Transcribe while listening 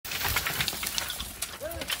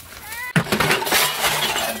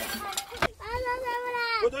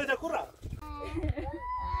كرة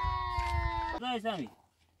رضا سامي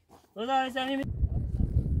رضا سامي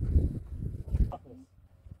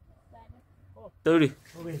دوري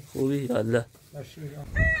خوبی یالا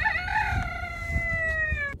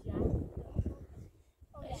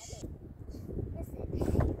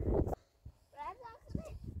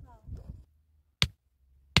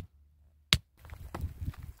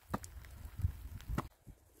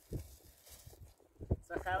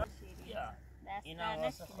اینا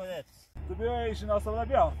واسه خودت تو بیا ایشون آسابه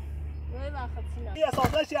بیا این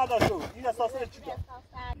اساسه چی اداشو این اساسه چی دار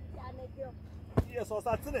این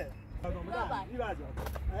اساسه چنه این وجه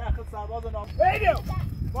اخر سرباز نام بیدو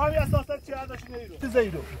ما این اساسه چی اداشو نیرو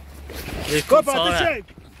زیرو کوپا چی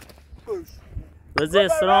بزه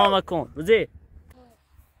سلام کن بزه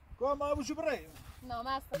کو ما بوشو برای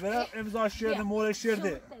نامه برای امضا شیر مول شیر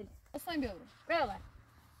ده اصلا بیا برو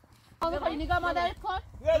میخوای نگاه مادرت کن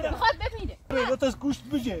میخواد ببینه دو تا گوشت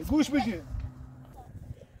بجه گوش بجه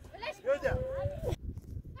یاده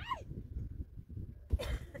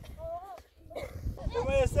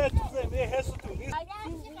تو یه سر تو زمین یه حس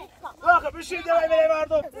تو آخه بشین دوای بره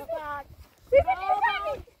مردم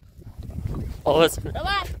آواز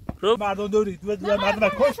رو مردم دوری دو مردم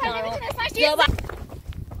کش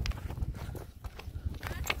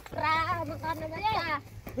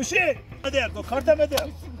بشین مادر دو کارت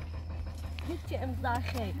بده هیچ امضا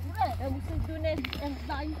خیلی امروز دونه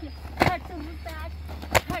امضایی که هر تو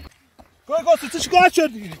روز گوی تو چیکار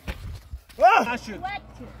کردی؟ نشد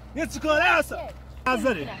یه چیکاره هست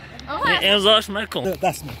نظری امضاش مکن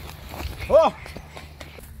دست من اوه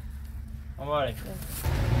مبارک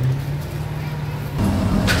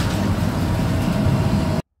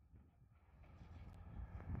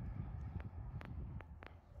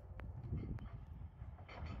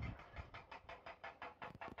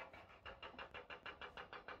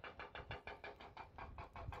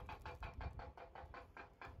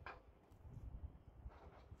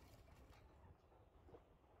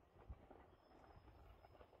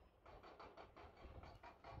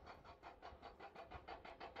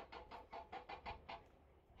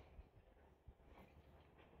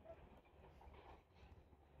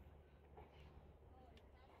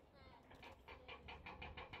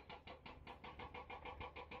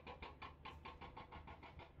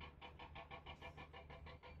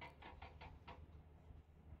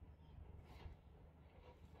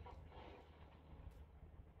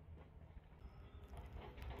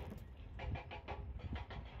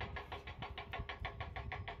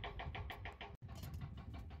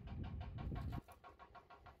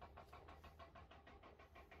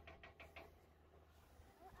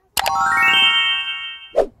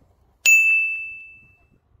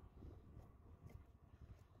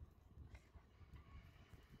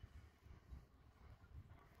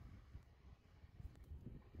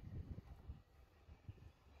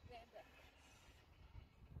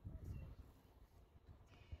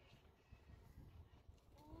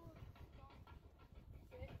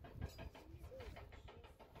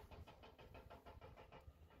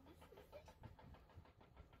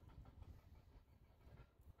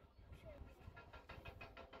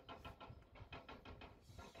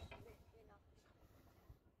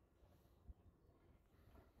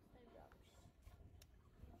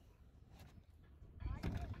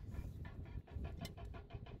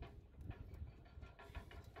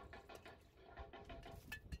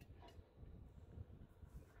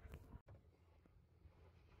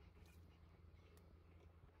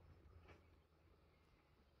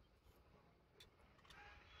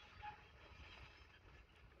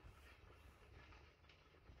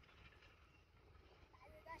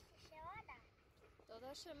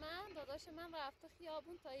داداش من رفته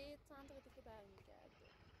خیابون تا یه چند دقیقه دیگه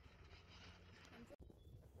برمیگرده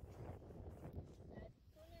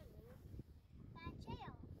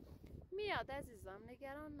میاد عزیزم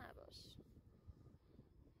نگران نباش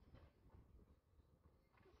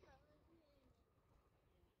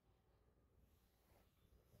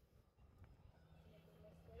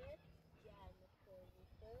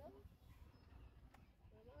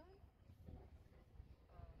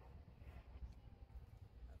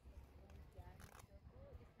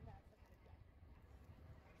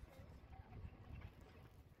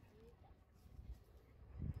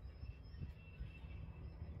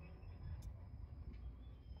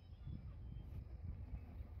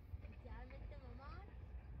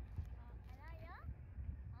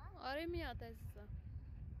آره میاد عزیزم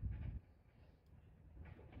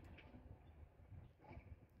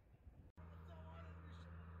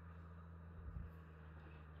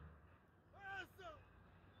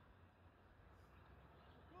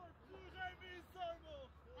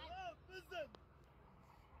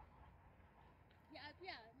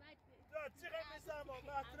بیا چی خیلی میسرم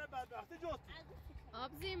وقتی بدبختی جوتی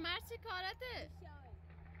آبزی مرد چی کارته؟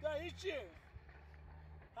 هیچی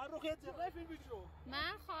هر رو خیلی جغای فیلم بیچو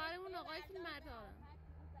من خواهرمون آقای فیلم بردارم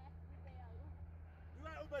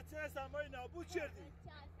او بچه سرمایه نابود کردی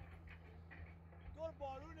دور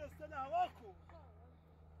بارون استن هوا کن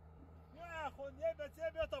نه خونیه بچه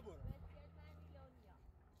بیا تا برو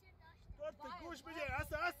کت گوش بجه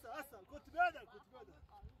اصلا کت بیادر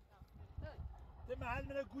ده محل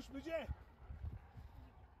منه گوش بجه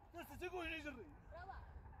دسته چه گوش نجری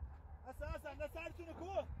اصلا نه سرتونه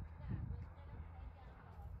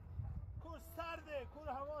کن سرده کن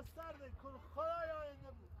هوا سرده کن خدایا این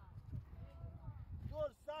نبود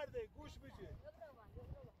دور سرده گوش بجه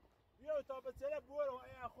بیا تا بچه برو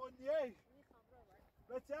این خونیه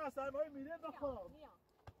بچه ها سرمایه میره بخوام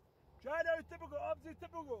چه بگو آبزی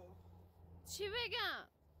بگو چی بگم؟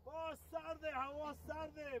 با سرده هوا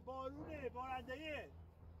سرده بارونه بارندهیه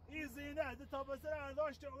این زینه ده تا بسر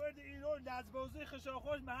انداشته اورد ایران نزبوزی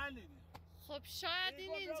خشاخوش محل نیدی خب شاید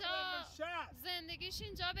این اینجا زندگیش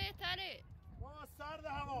اینجا بهتره با سرده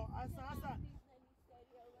هوا اصلا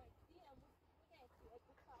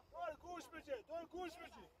دور گوش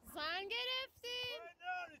بجه زن گرفتیم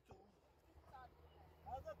ناری تو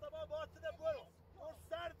از تمام باطنه برو دور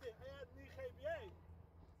سرده اگر نیخی بیایی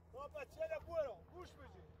با بچه برو گوش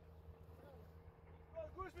بجه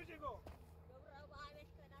گو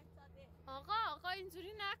آقا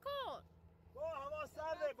اینجوری نکن با هوا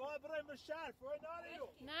سرده با بریم به شهر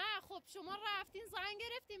نه خب شما رفتین زن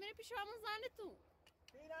گرفتین میره پیش همون زنتون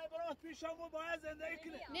این ای برات پیش همون باید زندگی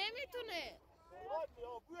کنه نمیتونه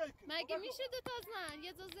مگه میشه دوتا زن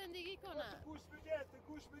یه جا زندگی کنن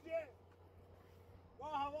گوش بجه با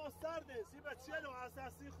هوا سرده سی بچه رو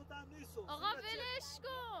اساسی خودم نیستو آقا ولش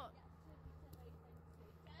کن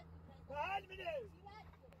محل میده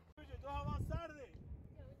دو هوا سرده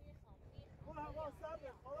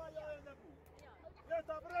خدا یاد نبود یه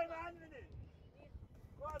تا برای محل میده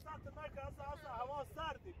کو اصلا تمکه اصلا هوا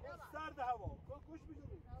سرده سرد هوا گوش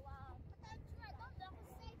بجه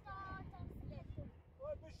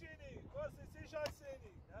بشینی سی شاید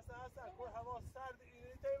سینی اصلا کو هوا سرد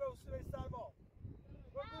اینی تایبه و سوی سرما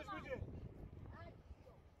گوش بجه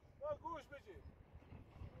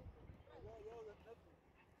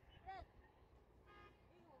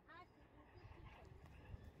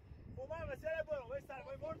من مسئله برو وی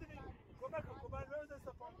سرمایه مردنی کمک کن من روز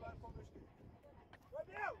استفان برکن بشکی و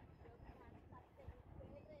بیاو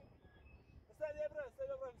مسئله برس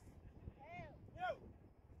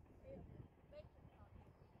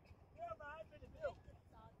بیاو محل بینی بیاو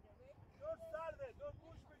دور سرده دور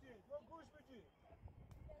گوش بجی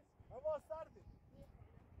هوا سرده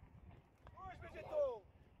گوش بجی تو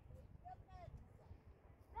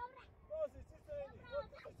بازی چی سینی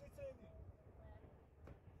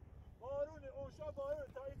بارونه اوشا بارونه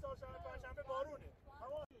تا این چهارشنبه پنجشنبه بارونه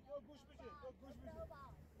هوا دو گوش بجه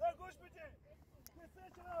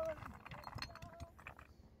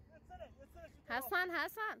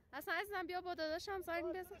حسن عزیزم بیا با داداشم زنگ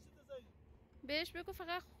بزن بهش بگو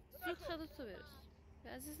فقط زود خودتو برس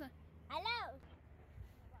عزیزم الو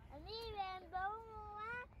امیر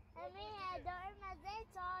امیر دار مزه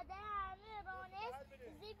ساده امیر رونس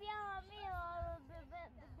زیبیا امیر ببه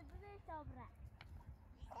صبره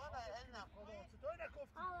چطور نکفتی؟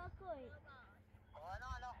 کوی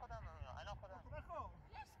الان خودم بخو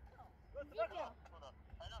خدا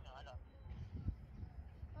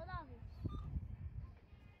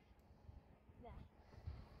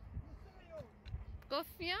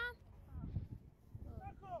گفتیم؟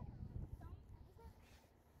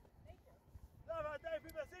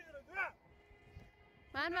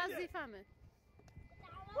 من وظیفمه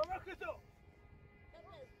بابا کتو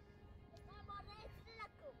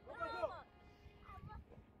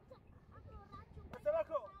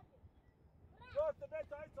بسبكو شوف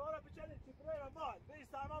بيت هاي صورة بجنن تبرير مال بي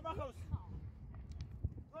ساما مخوس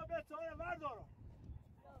شوف بيت هاي مردورو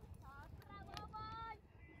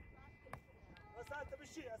أسات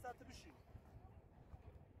بشي تجيني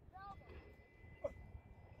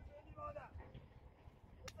مانا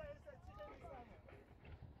إسا تجيني ساما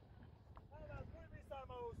أنا أقول بي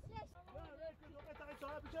ساما وس لا ليك دوقت هاي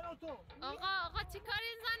صورة بجنن تو آقا چی کار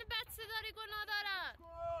این زن بچه داری گناه دارن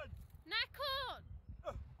نکن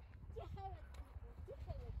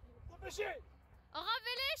تو بشی آقا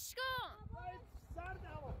ولش کن سرد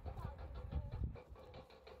هوا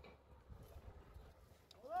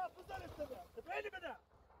والله بزر استمع تبعيني بدا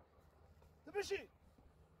تبشي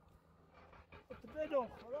تبعيني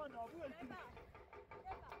خلاص ابوي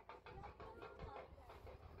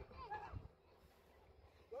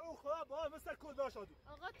لو خلاص مثل کلبه شدی.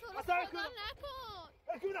 آقا تو رو خدا نکن.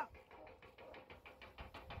 اکی بودم.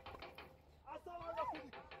 اصلا آقا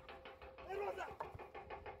خوبی. ایروزه.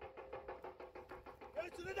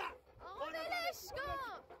 ایچونه ده. آقا ولش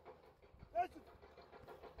کن.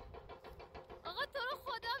 آقا تو رو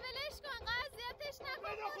خدا ولش کن. قضیتش نکن.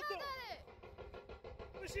 گناه داره.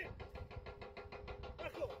 بشین.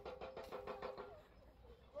 نکن.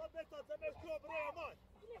 تو بتا زمین تو برای امان.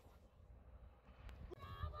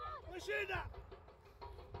 بشین ده.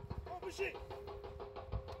 بشین.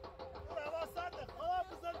 اون هوا سرده. خواه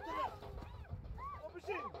بزن تو ده.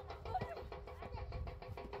 بشین.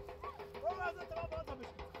 برو از اتفاق باید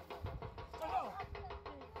بشین. آقا.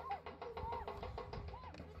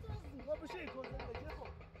 بشین تو زنده که خب.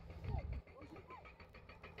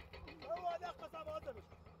 برو آده قصه باید بشین.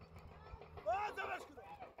 باید بشین.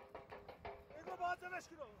 اینو باید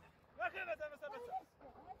بشین. نخیر بزن مثل مثل.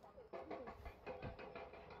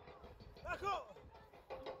 نکن.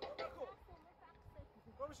 نکن.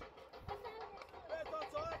 بشین. تا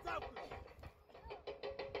ساعت زب کن.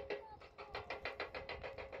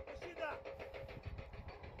 بشین ده.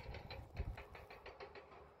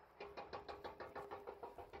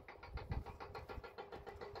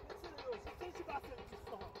 چی بحثه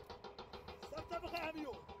دوستا ها سبتا بخواه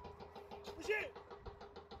همیو بشین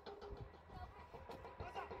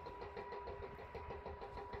بزن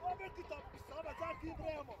با بر کتاب دوستا بزن که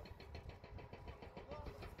برای امان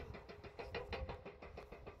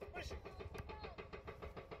بشین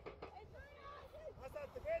بزن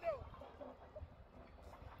تبینو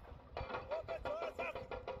با بر تو ها زن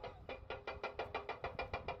کن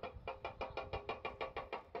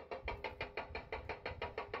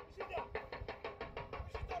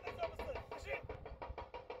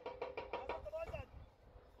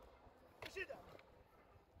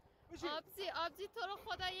آبزی تو رو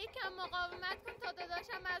خدا یکم مقاومت کن تا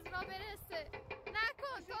داداشم از راه برسه.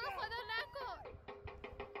 نکن تو رو خدا نکن.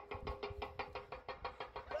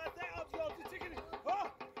 آبزی چکلی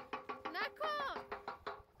ها نکن.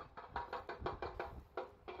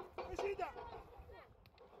 بشیدم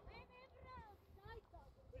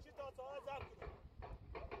بشید تا ساعت زب کنم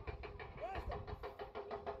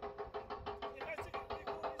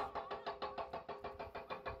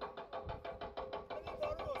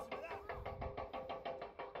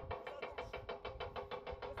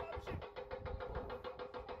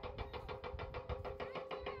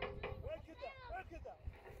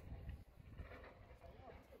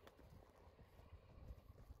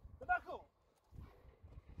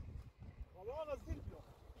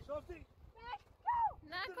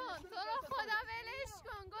نکن تو رو خدا ولش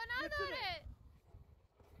کن گناه داره.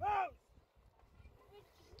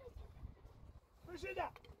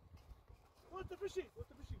 بشیدم تو بشید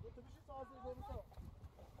سازه گروسا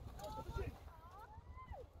بشید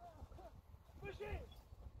بشید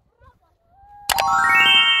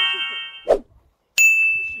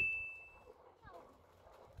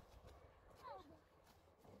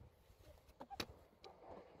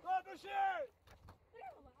بشین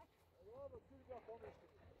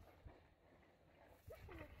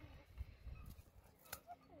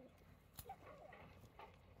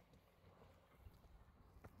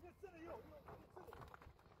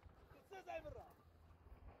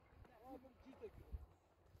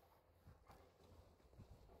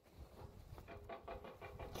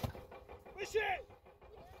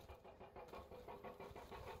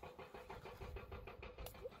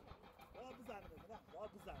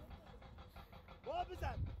با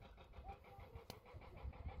بزن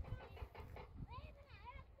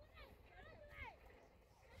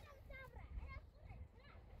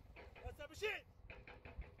بشین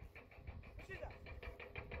بشین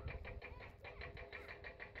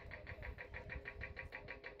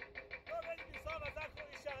تو بری بیسام از اکن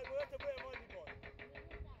این شهر باید باید امان میباد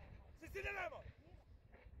سیسیده نمان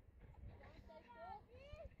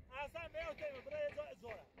اصلا میاد تایمه برای یه جا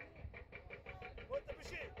زوره باید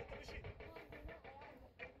بشین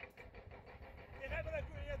یه خیلی برای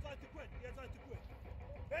کنی یه جای تکون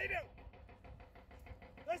بیبیو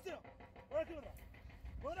دستیو برای کنی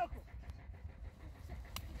برای کن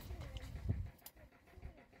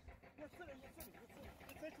یه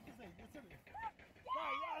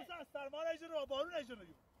نه اصلا سرما نجنو بارون نجنو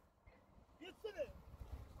یه سنه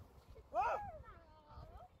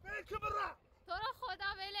بیل که برا تو رو خدا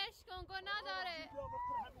ولش کن گناه داره.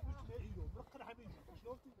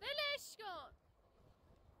 ولش کن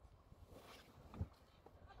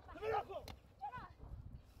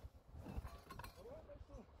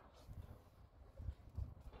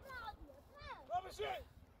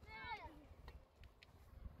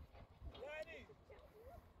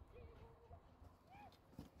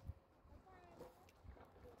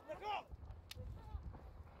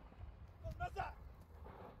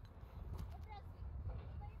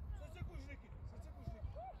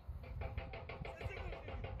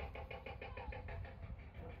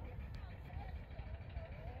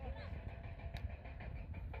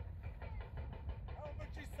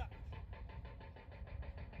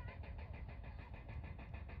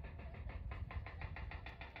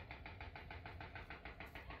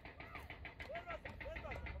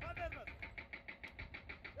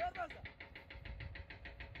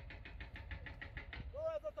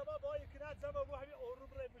فقط زمان با همین اورو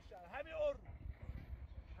بره میشن همین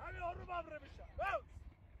اورو با بره میشن باز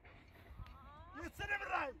یه سنه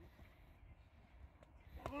برای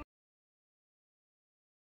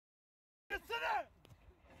یه سنه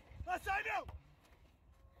مسائلو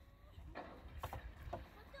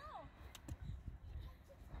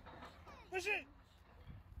بشی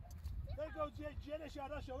بگو جنش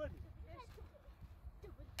یادا شوید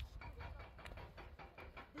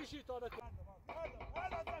بشی تا نکن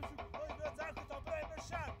حالا دم شو دوی به زنگ تا برای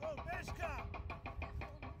بشن دو بشکن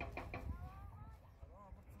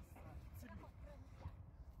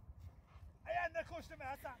ایا نکشتم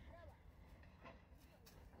حسن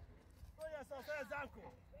دوی اساسا زنگ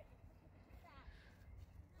کن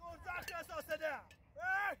دو زنگ اساسا ده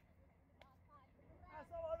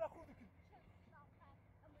اصلا حالا خود کن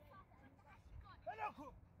بلا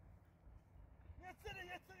کن یه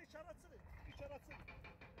سری اشارت سری زنگ کن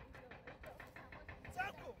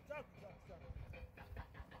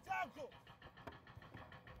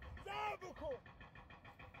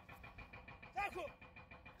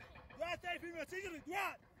دو تایی فیلم چیگری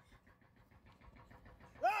دوان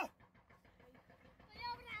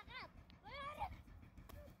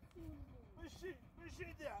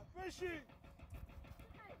بشی ده بشی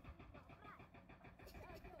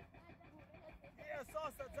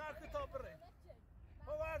احساس زر کتاب بره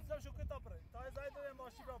هو ارزم شو کتاب بره تا زاید به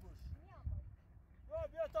ماشین را بوش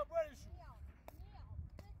بیا تا بریشو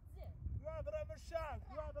بیا برای بشن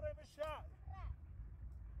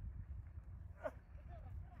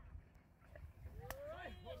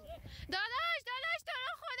داداش تو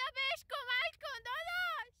رو خدا بهش کمک کن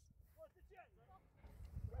داداش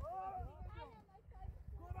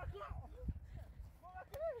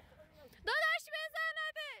داداش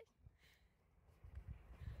بزندش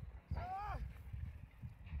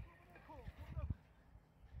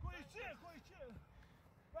کویچه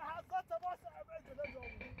به حقا تماس عمل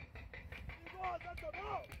نجاوی ایگاه ازت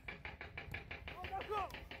تماس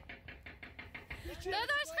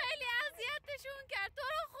داداش خیلی اذیتشون کرد تو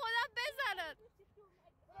رو خدا بزند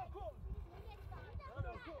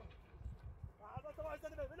به حقا تماس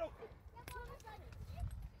زنه بلو کن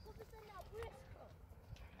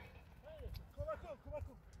کمک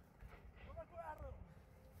کن ارو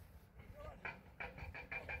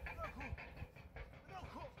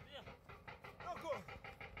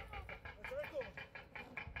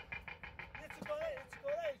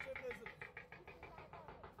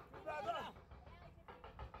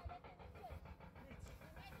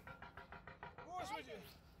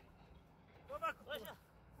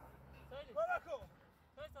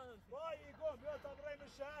وای گو بیا تا برای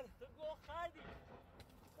شهر تو گو خردی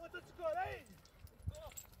تو چیکاره ای؟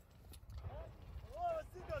 اوه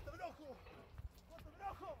سیگا تو بلوکو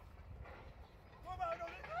گو با اونو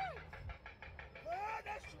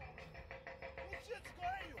نشو این چیه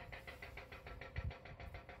چیکاره ایو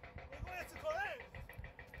بگو یه چیکاره ای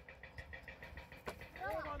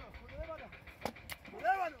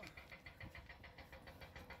بده منو نه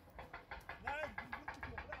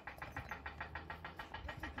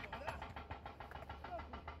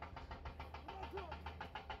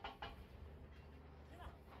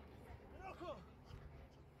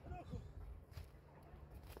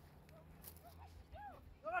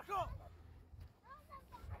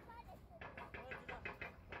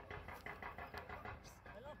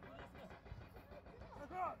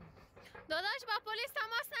داداش با پلیس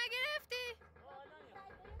تماس نگرفتی؟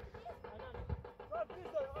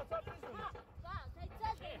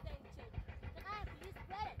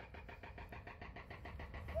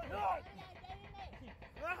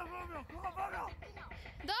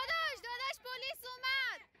 داداش پلیس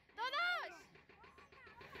اومد داداش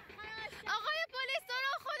آقای پلیس تو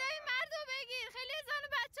رو خدا این مردو بگیر خیلی زن و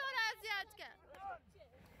بچه ها رو اذیت کرد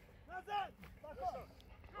نزن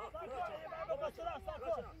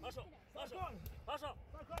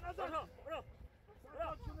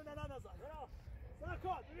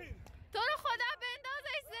تو رو خدا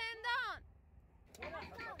بندازش زندان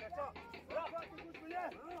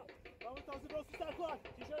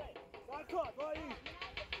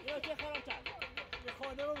یه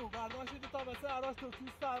خانه بمون برداشتی تا مثل عراش تو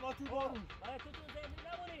سرما تو بارون برای تو زمین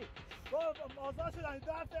نمونی آزاد شدن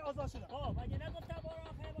 2 هفته آزاد شدن مگه نگفتم بار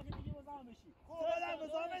آخر با که دیگه مزاحم بشی بدم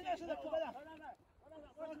مزاحم نشده بدم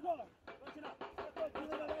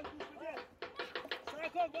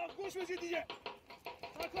سرکار گوش بشی دیگه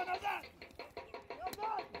سرکار نزن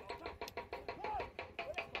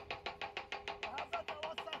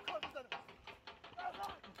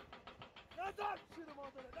نزن شیر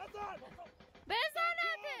مادره نزن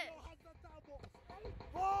بزنده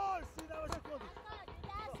وای سینه باشه کنی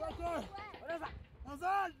سرکار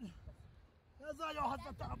نزن نزن یا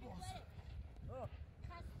حضرت عباس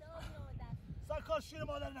خسته آماده سرکار شیر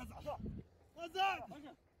مادر نزن نزن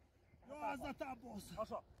یا حضرت عباس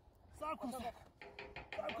سرکار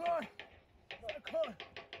سرکار سرکار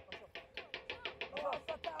یا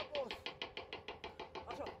حضرت عباس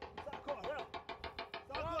سرکار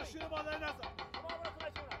سرکار شیر مادر نزن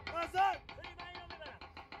نزن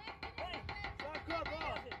سرکار با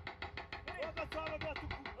بچه‌ها بیا تو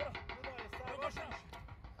کو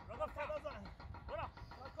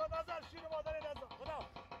سرکار نزن شیر مادر نزن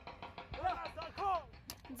سرکار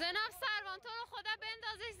جناب سروان تو رو خدا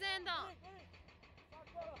بندازش زندان.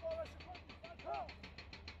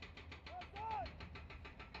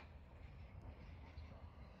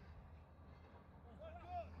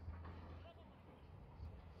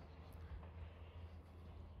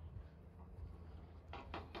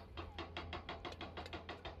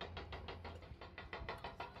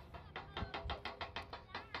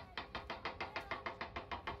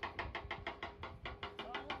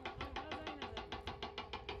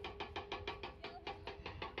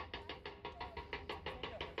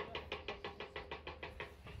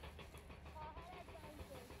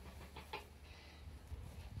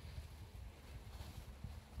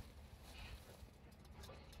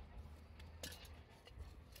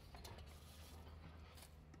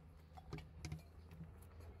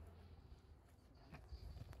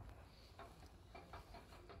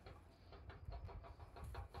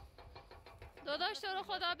 داداش تو رو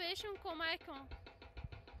خدا بهشون کمک کن.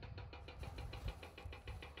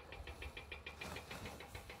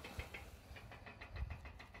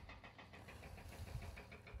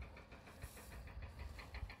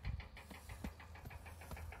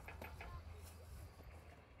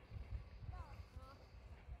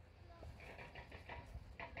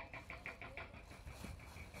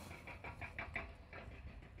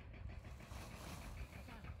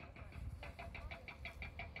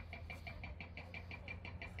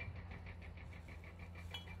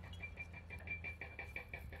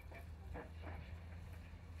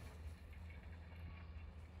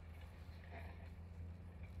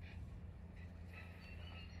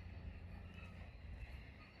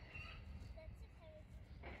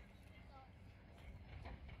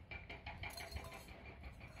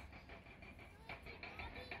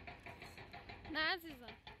 نه عزیزم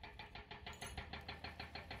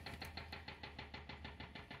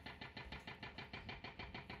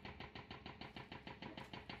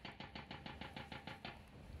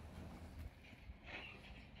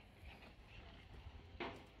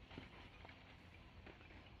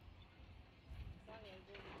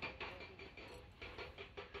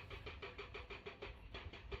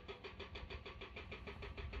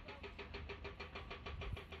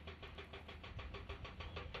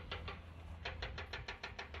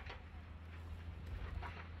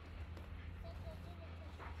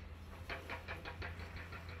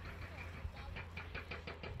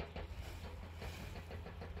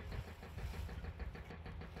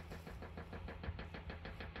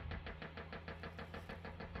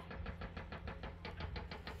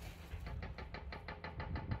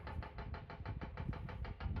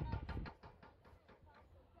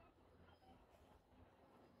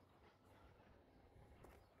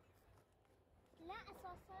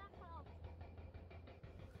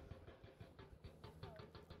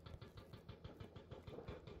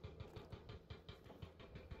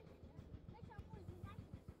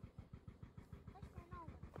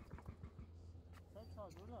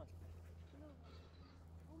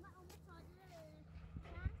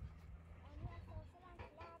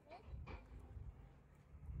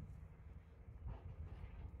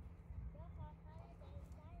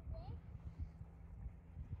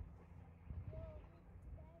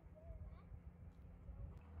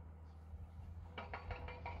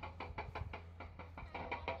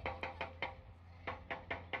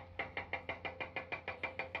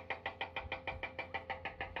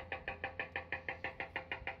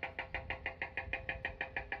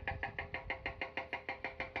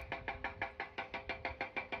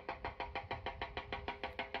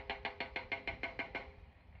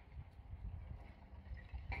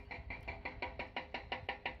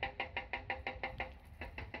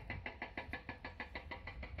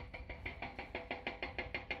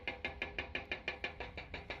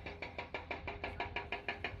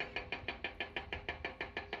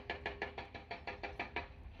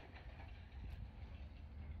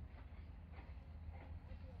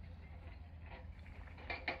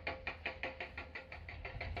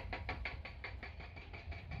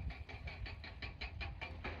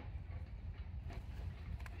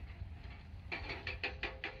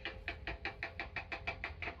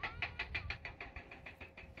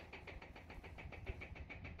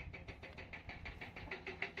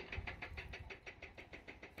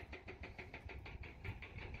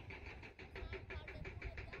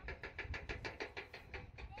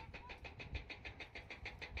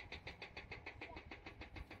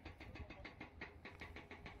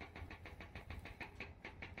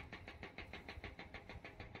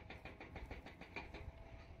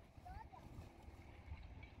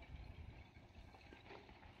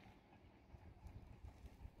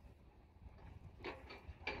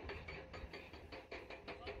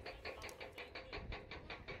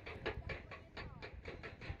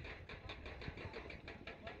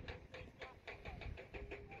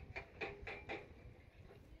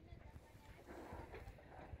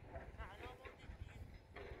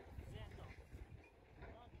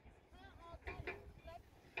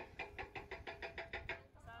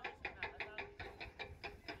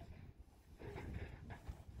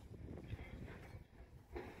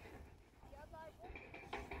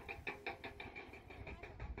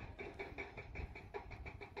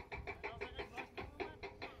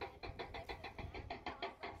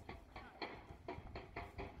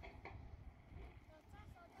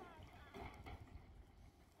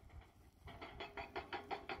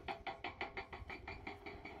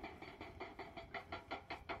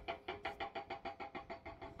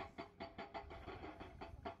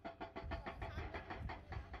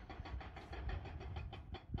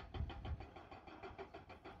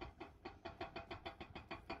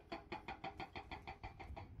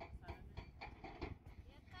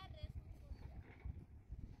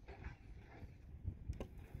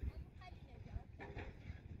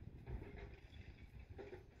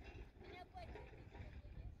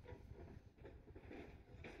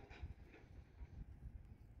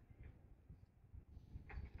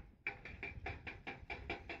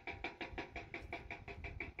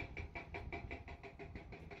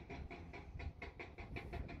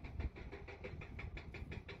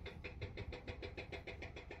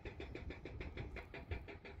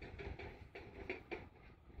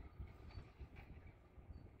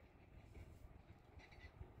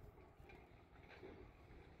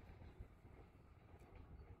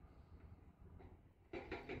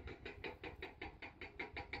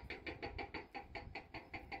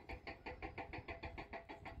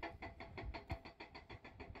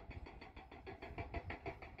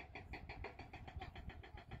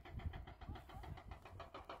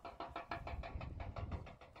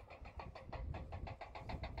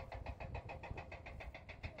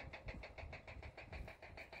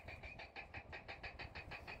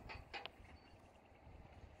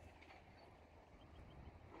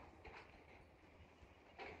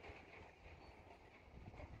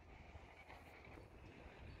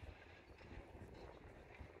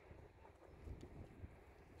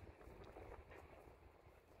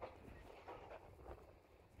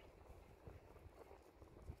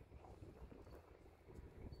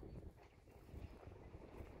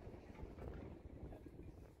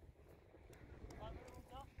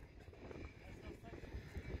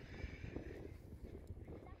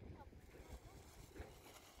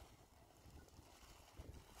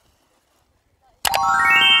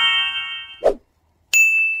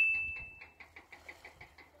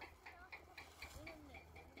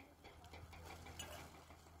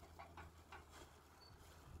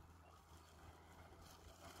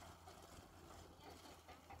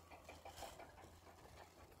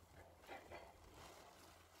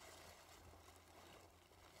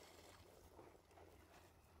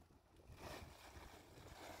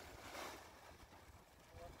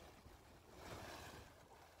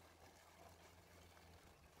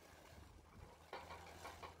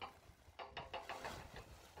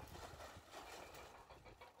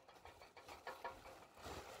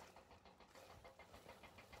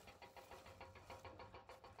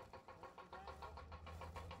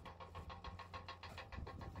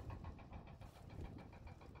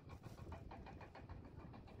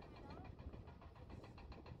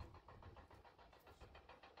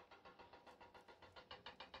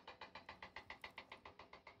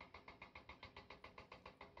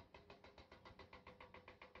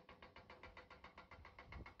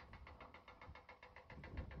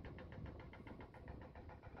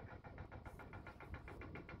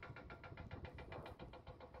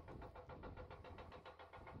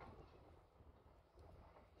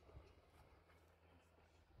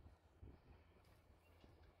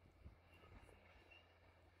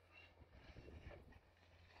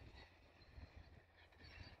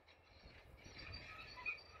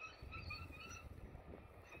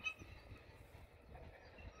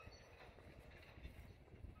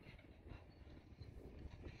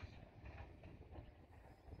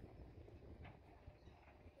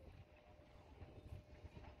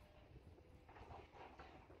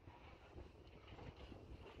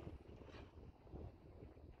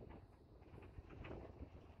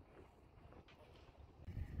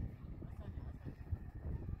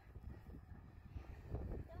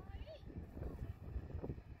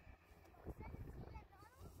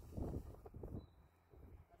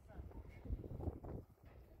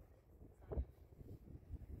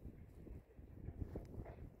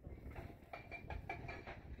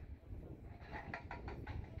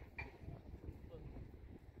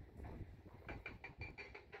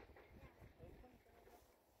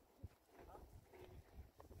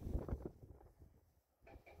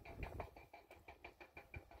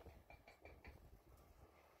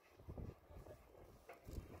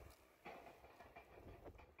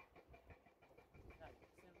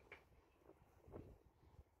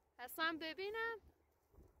اصلا ببینم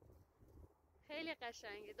خیلی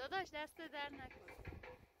قشنگه داداش، دست در نکن.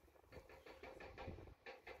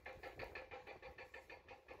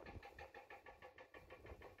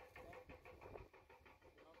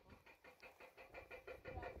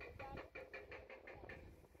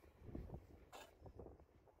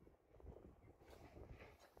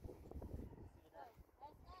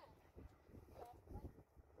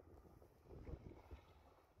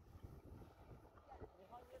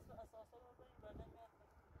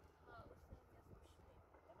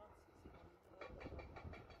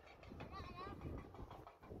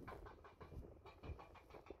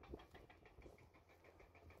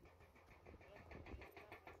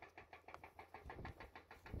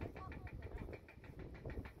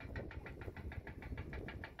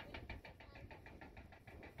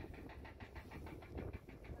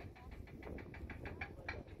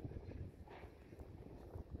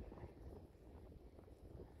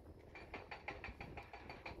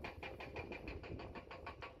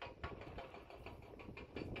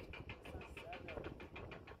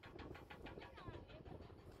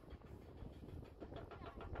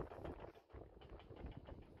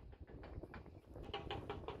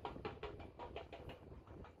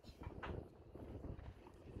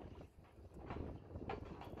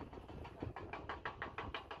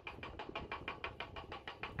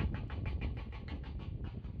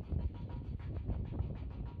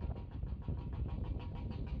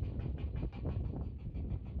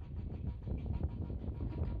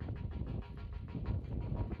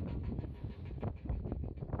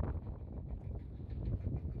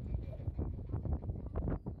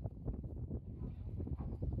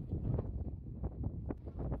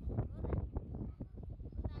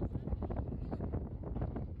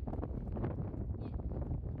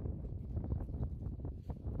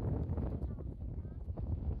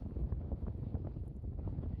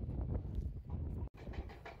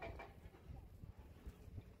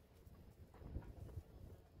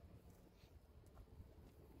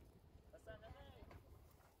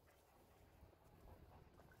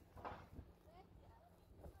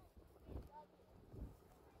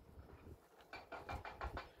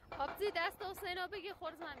 آبزی دست حسینا بگی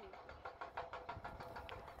خور زمین.